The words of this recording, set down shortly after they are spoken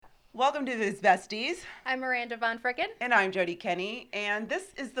Welcome to Biz Besties. I'm Miranda Von Fricken. And I'm Jody Kenny. And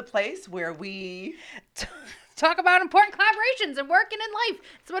this is the place where we talk about important collaborations and working in life.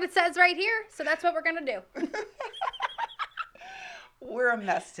 That's what it says right here. So that's what we're going to do. We're a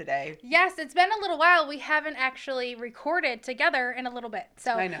mess today. Yes, it's been a little while. We haven't actually recorded together in a little bit.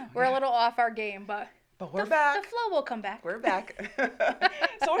 So I know. We're a little off our game, but we're back. The flow will come back. We're back.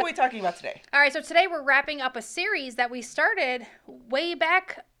 So what are we talking about today? All right, so today we're wrapping up a series that we started way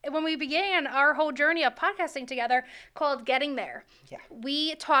back when we began our whole journey of podcasting together called Getting There. Yeah.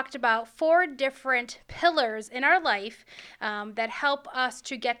 We talked about 4 different pillars in our life that help us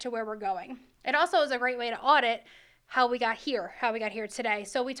to get to where we're going. It also is a great way to audit how we got here today.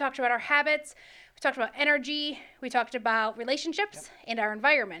 So we talked about our habits, we talked about energy, we talked about relationships, and our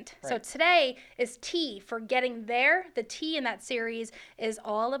environment. Right. So today is T for getting there. The T in that series is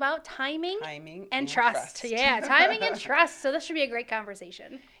all about timing and trust. Yeah, timing and trust. So this should be a great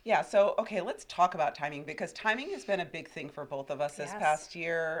conversation. Yeah, so, okay, let's talk about timing because timing has been a big thing for both of us this past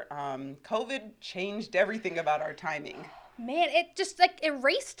year. COVID changed everything about our timing. Man, it just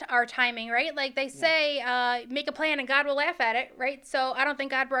erased our timing, right? Like they say, make a plan and God will laugh at it, right? So I don't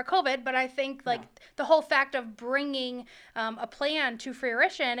think God brought COVID, but I think the whole fact of bringing a plan to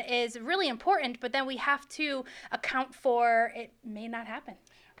fruition is really important, but then we have to account for it may not happen.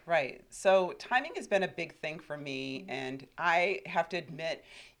 Right. So timing has been a big thing for me. And I have to admit,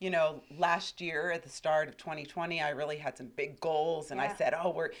 last year at the start of 2020, I really had some big goals. And I said,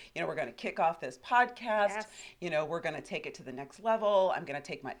 we're going to kick off this podcast. Yes. We're going to take it to the next level. I'm going to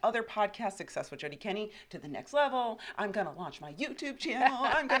take my other podcast, Success with Jody Kenny, to the next level. I'm going to launch my YouTube channel.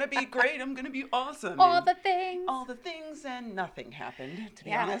 I'm going to be great. I'm going to be awesome. All the things. And nothing happened, to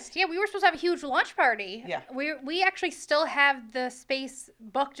be honest. Yeah, we were supposed to have a huge launch party. Yeah. We actually still have the space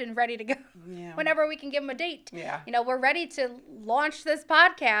booked and ready to go whenever we can give them a date. Yeah. We're ready to launch this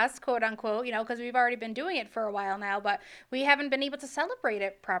podcast, quote unquote, because we've already been doing it for a while now, but we haven't been able to celebrate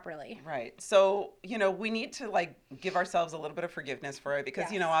it properly. Right. So, we need to give ourselves a little bit of forgiveness for it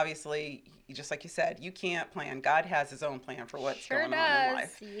because, obviously, just like you said, you can't plan. God has his own plan for what's going on in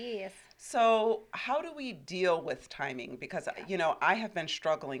life. Yes. So how do we deal with timing? Because, I have been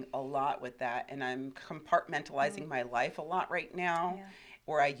struggling a lot with that and I'm compartmentalizing my life a lot right now. Yeah.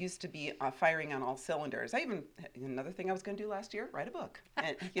 Where I used to be firing on all cylinders. Another thing I was going to do last year, write a book.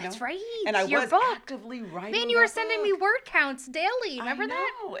 And, That's right. And I was actively writing. Man, you were sending me word counts daily. Remember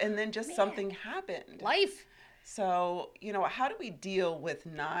that? And then just something happened. Life. So, how do we deal with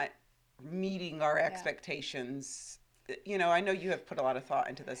not meeting our expectations? I know you have put a lot of thought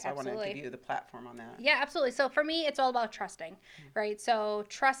into this. So I want to give you the platform on that. Yeah, absolutely. So for me, it's all about trusting, right? So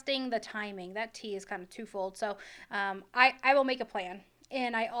trusting the timing. That T is kind of twofold. So I will make a plan.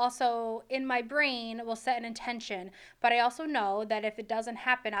 And I also, in my brain, will set an intention. But I also know that if it doesn't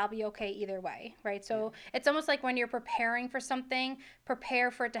happen, I'll be okay either way, right? So it's almost like when you're preparing for something, prepare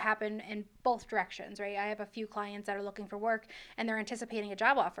for it to happen in both directions, right? I have a few clients that are looking for work and they're anticipating a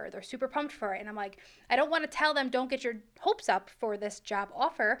job offer. They're super pumped for it. And I'm like, I don't want to tell them don't get your hopes up for this job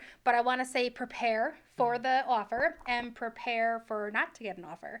offer, but I want to say prepare for the offer and prepare for not to get an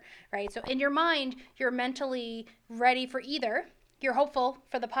offer, right? So in your mind, you're mentally ready for either. You're hopeful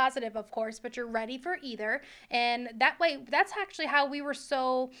for the positive, of course, but you're ready for either. And that way, that's actually how we were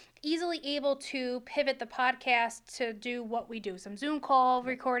so easily able to pivot the podcast to do what we do. Some Zoom call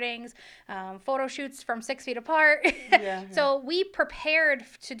recordings, photo shoots from 6 feet apart. So we prepared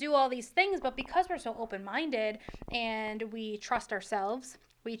to do all these things, but because we're so open-minded and we trust ourselves,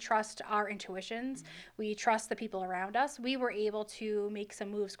 we trust our intuitions, we trust the people around us, we were able to make some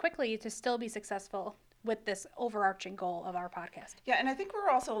moves quickly to still be successful with this overarching goal of our podcast. Yeah, and I think we're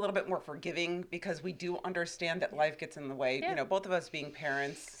also a little bit more forgiving because we do understand that life gets in the way. Yeah. Both of us being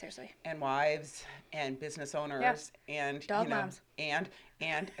parents and wives and business owners and dog moms. And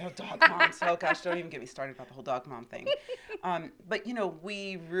dog moms. Oh gosh, don't even get me started about the whole dog mom thing. But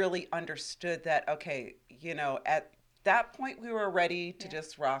we really understood that, okay, at that point we were ready to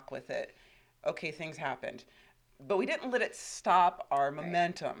just rock with it. Okay, things happened. But we didn't let it stop our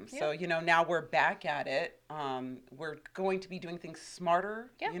momentum. So, now we're back at it. We're going to be doing things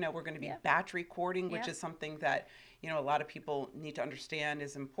smarter. We're going to be batch recording, which is something that, a lot of people need to understand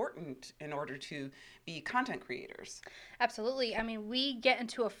is important in order to be content creators. Absolutely. I mean, we get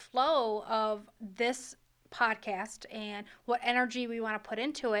into a flow of this podcast and what energy we want to put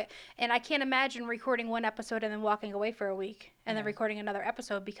into it. And I can't imagine recording one episode and then walking away for a week and then recording another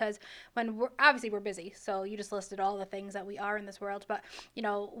episode, because when we're busy. So you just listed all the things that we are in this world, but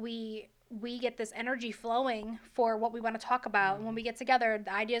we we get this energy flowing for what we want to talk about. And when we get together,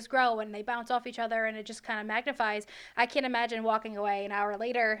 the ideas grow and they bounce off each other and it just kind of magnifies. I can't imagine walking away an hour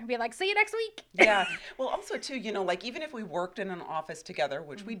later and be like, see you next week. Yeah. Well, also too, like even if we worked in an office together,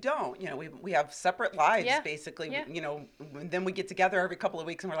 which we don't, we have separate lives basically, then we get together every couple of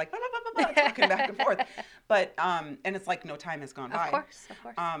weeks and we're like, blah, blah, blah, blah, blah, talking back and forth. But, and it's like no time has gone by. Of course.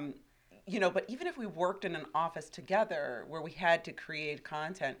 But even if we worked in an office together where we had to create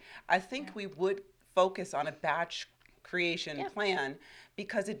content, I think we would focus on a batch creation plan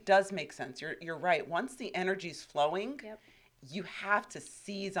because it does make sense. You're right. Once the energy's flowing, you have to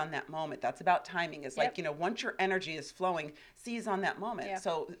seize on that moment. That's about timing. It's like, once your energy is flowing, seize on that moment. Yeah.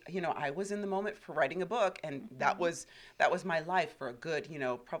 So, I was in the moment for writing a book and that was my life for a good,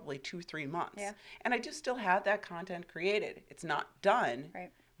 probably 2-3 months. Yeah. And I do still have that content created. It's not done.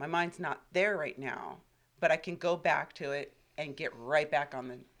 Right. My mind's not there right now, but I can go back to it and get right back on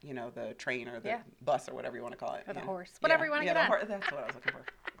the, the train or the bus or whatever you want to call it. Or the horse. Whatever you want to get on. That's what I was looking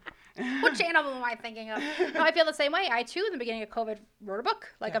for. What channel am I thinking of? No, I feel the same way. I, too, in the beginning of COVID, wrote a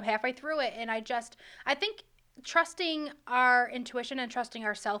book. I'm halfway through it. And I think trusting our intuition and trusting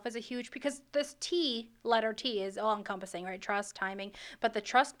ourselves is a huge, because this letter T is all encompassing, right? Trust, timing. But the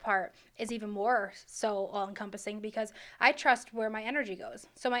trust part is even more so all encompassing because I trust where my energy goes.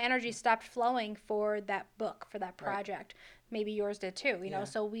 So my energy stopped flowing for that book, for that project. Right. Maybe yours did too, you know,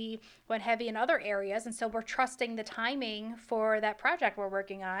 so we went heavy in other areas. And so we're trusting the timing for that project we're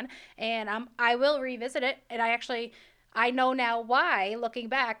working on. And I will revisit it. And I know now why, looking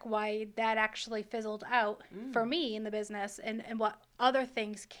back, why that actually fizzled out for me in the business and what other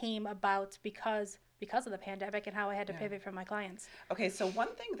things came about because of the pandemic and how I had to pivot from my clients. Okay, so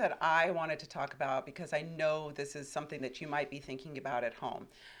one thing that I wanted to talk about, because I know this is something that you might be thinking about at home.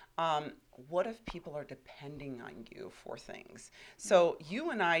 What if people are depending on you for things? So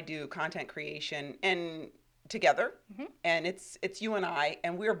you and I do content creation and together, and it's you and I,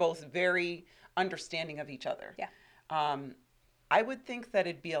 and we're both very understanding of each other. Yeah. I would think that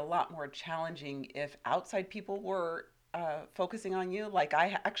it'd be a lot more challenging if outside people were focusing on you. Like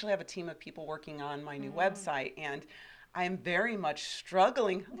I actually have a team of people working on my new website, and I am very much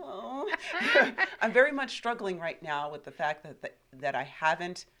struggling. I'm very much struggling right now with the fact that I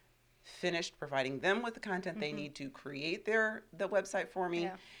haven't finished providing them with the content they need to create the website for me,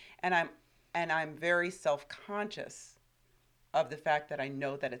 and I'm very self-conscious of the fact that I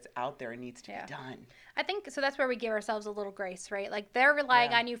know that it's out there and needs to be done. I think so. That's where we give ourselves a little grace, right? Like they're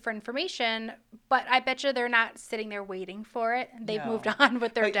relying on you for information, but I bet you they're not sitting there waiting for it. They've moved on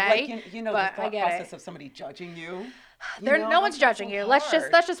with their day. Like, the thought process of somebody judging you. No one's judging you. Let's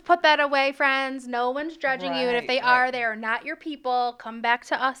just put that away, friends. No one's judging you, and if they are, they are not your people. Come back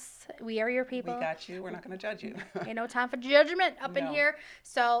to us. We are your people. We got you. We're not going to judge you. Ain't no time for judgment up in here.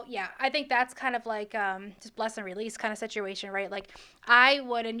 So yeah, I think that's kind of like just bless and release kind of situation, right? Like I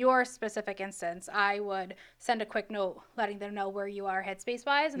would, in your specific instance, I would send a quick note letting them know where you are headspace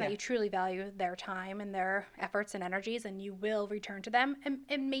wise and that you truly value their time and their efforts and energies, and you will return to them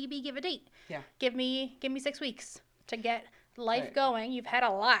and maybe give a date. Yeah. Give me 6 weeks to get life going. You've had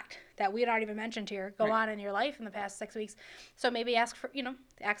a lot that we not even mentioned here go on in your life in the past 6 weeks. So maybe ask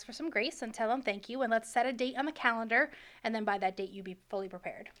for some grace and tell them thank you, and let's set a date on the calendar, and then by that date you be fully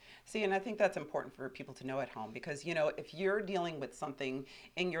prepared. See, and I think that's important for people to know at home, because if you're dealing with something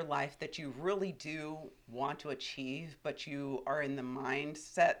in your life that you really do want to achieve, but you are in the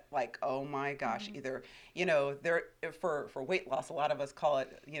mindset like, oh my gosh, either there for weight loss, a lot of us call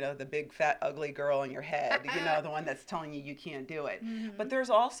it the big fat ugly girl in your head, the one that's telling you can't do it. But there's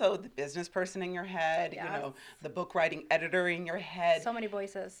also the business person in your head, the book writing editor in your head. So many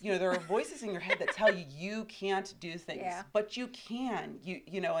voices. There are voices in your head that tell you can't do things, but you can.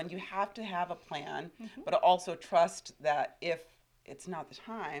 And you have to have a plan, but also trust that if it's not the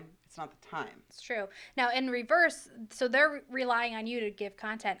time, it's not the time. It's true. Now, in reverse, so they're relying on you to give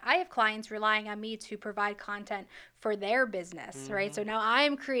content. I have clients relying on me to provide content for their business, right? So now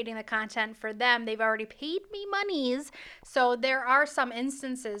I'm creating the content for them. They've already paid me monies. So there are some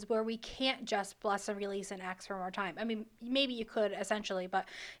instances where we can't just bless and release and ask for more time. I mean, maybe you could essentially, but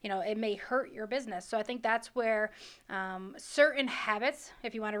it may hurt your business. So I think that's where certain habits,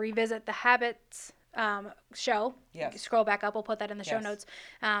 if you want to revisit the habits show, scroll back up, we'll put that in the show notes.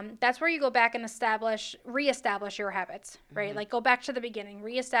 That's where you go back and reestablish your habits, right? Like go back to the beginning,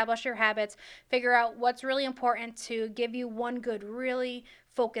 reestablish your habits, figure out what's really important to give you one good, really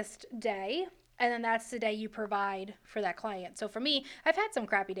focused day. And then that's the day you provide for that client. So for me, I've had some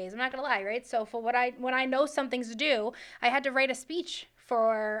crappy days, I'm not gonna lie, right? So when I know something's due, I had to write a speech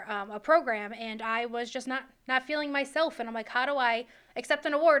for a program, and I was just not feeling myself. And I'm like, how do I accept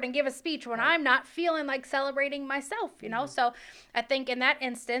an award and give a speech when I'm not feeling like celebrating myself, you know? So I think in that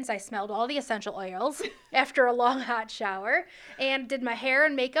instance, I smelled all the essential oils after a long hot shower and did my hair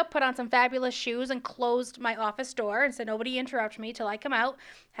and makeup, put on some fabulous shoes, and closed my office door and said, nobody interrupt me till I come out.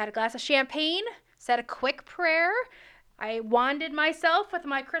 Had a glass of champagne, said a quick prayer. I wanded myself with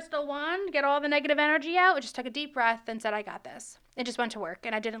my crystal wand, get all the negative energy out. I just took a deep breath and said, I got this. And just went to work.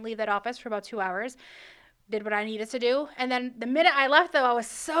 And I didn't leave that office for about 2 hours. Did what I needed to do. And then the minute I left, though, I was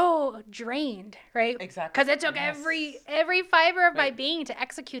so drained, right? Exactly. Because it took every fiber of my being to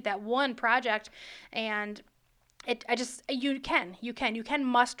execute that one project. And you can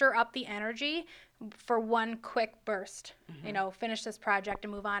muster up the energy for one quick burst, you know, finish this project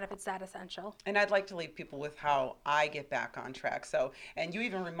and move on if it's that essential. And I'd like to leave people with how I get back on track. So, and you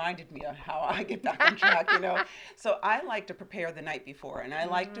even reminded me of how I get back on track, you know. So I like to prepare the night before, and I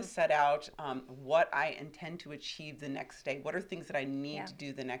like to set out what I intend to achieve the next day. What are things that I need to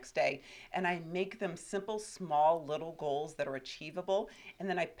do the next day? And I make them simple, small, little goals that are achievable. And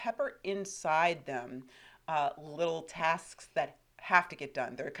then I pepper inside them little tasks that have to get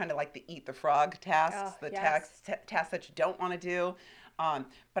done. They're kind of like the eat the frog tasks, tasks that you don't want to do.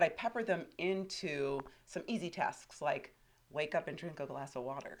 But I pepper them into some easy tasks like wake up and drink a glass of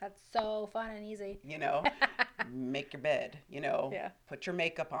water. That's so fun and easy. You know, make your bed, you know, put your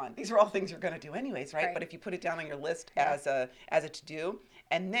makeup on. These are all things you're going to do anyways, right? But if you put it down on your list as a to-do,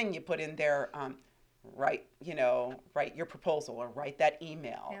 and then you put in there, write your proposal or write that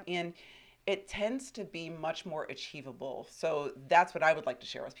email. And it tends to be much more achievable. So that's what I would like to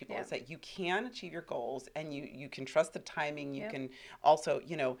share with people is that you can achieve your goals, and you can trust the timing. You can also,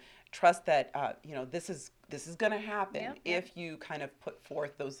 you know, trust that, you know, this is going to happen if you kind of put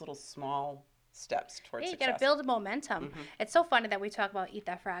forth those little small steps towards success. You got to build momentum. It's so funny that we talk about Eat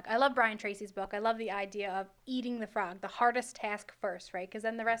That Frog. I love Brian Tracy's book. I love the idea of eating the frog, the hardest task first, right? Because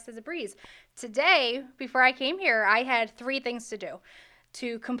then the rest is a breeze. Today, before I came here, I had 3 things to do.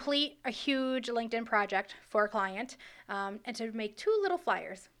 To complete a huge LinkedIn project for a client, and to make 2 little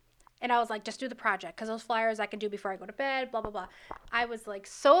flyers. And I was like, just do the project, because those flyers I can do before I go to bed, blah, blah, blah. I was like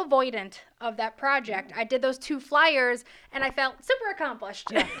so avoidant of that project. I did those 2 flyers, and I felt super accomplished.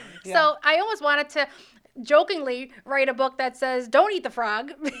 So I almost wanted to jokingly write a book that says, don't eat the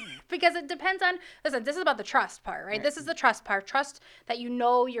frog, because it depends on, listen, this is about the trust part, right? This is the trust part, trust that you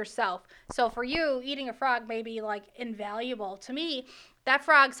know yourself. So for you, eating a frog may be like invaluable. To me, that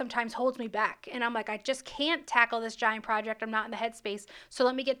frog sometimes holds me back. And I'm like, I just can't tackle this giant project. I'm not in the headspace. So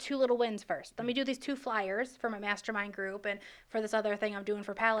let me get 2 little wins first. Let me do these 2 flyers for my mastermind group and for this other thing I'm doing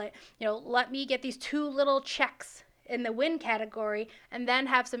for Palette. You know, let me get these 2 little checks in the win category, and then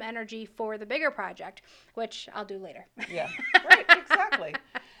have some energy for the bigger project, which I'll do later. Yeah, right, exactly.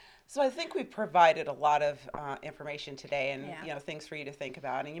 So I think we've provided a lot of information today, and you know, things for you to think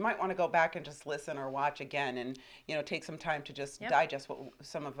about. And you might want to go back and just listen or watch again, and you know, take some time to just digest what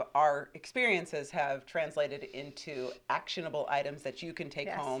some of our experiences have translated into actionable items that you can take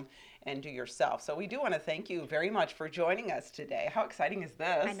home and do yourself. So we do want to thank you very much for joining us today. How exciting is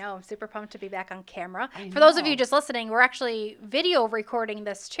this? I know. I'm super pumped to be back on camera. For those of you just listening, we're actually video recording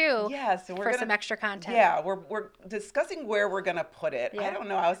this too. Yes, and for some extra content. Yeah, we're discussing where we're going to put it. I don't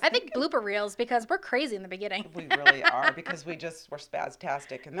know. I think blooper reels, because we're crazy in the beginning. We really are, because we're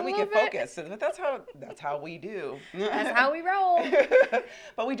spastastic, and then we get focused. But that's how we do. That's how we roll.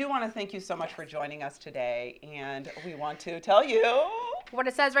 But we do want to thank you so much for joining us today, and we want to tell you what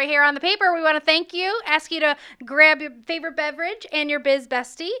it says right here on the paper. We want to thank you, ask you to grab your favorite beverage and your biz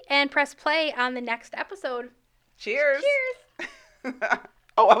bestie, and press play on the next episode. Cheers.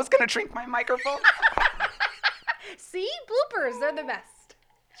 Oh, I was going to drink my microphone. See? Bloopers, they're the best.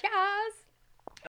 Cheers.